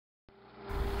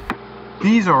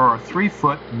These are our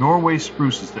 3-foot Norway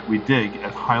spruces that we dig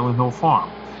at Highland Hill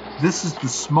Farm. This is the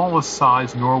smallest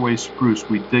size Norway spruce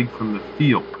we dig from the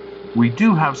field. We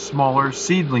do have smaller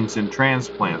seedlings and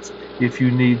transplants if you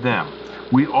need them.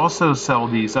 We also sell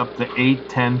these up to 8,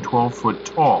 10, 12 foot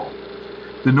tall.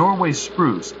 The Norway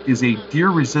spruce is a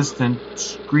deer-resistant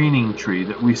screening tree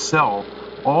that we sell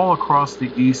all across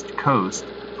the East Coast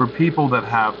for people that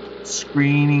have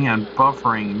screening and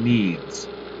buffering needs.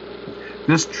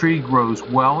 This tree grows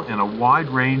well in a wide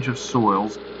range of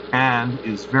soils and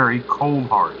is very cold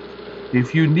hardy.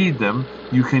 If you need them,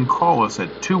 you can call us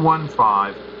at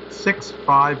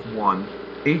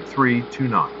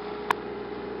 215-651-8329.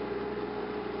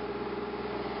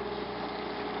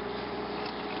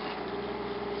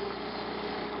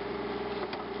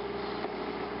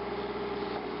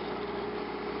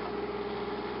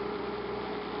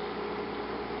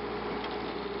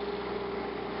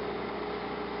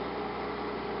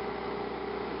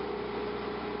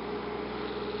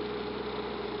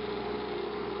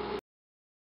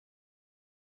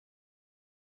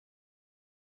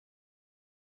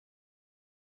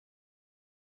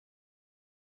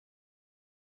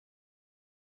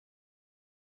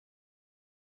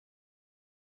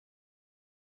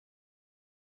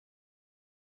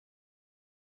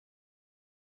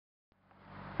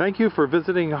 Thank you for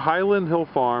visiting Highland Hill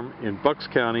Farm in Bucks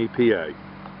County, PA.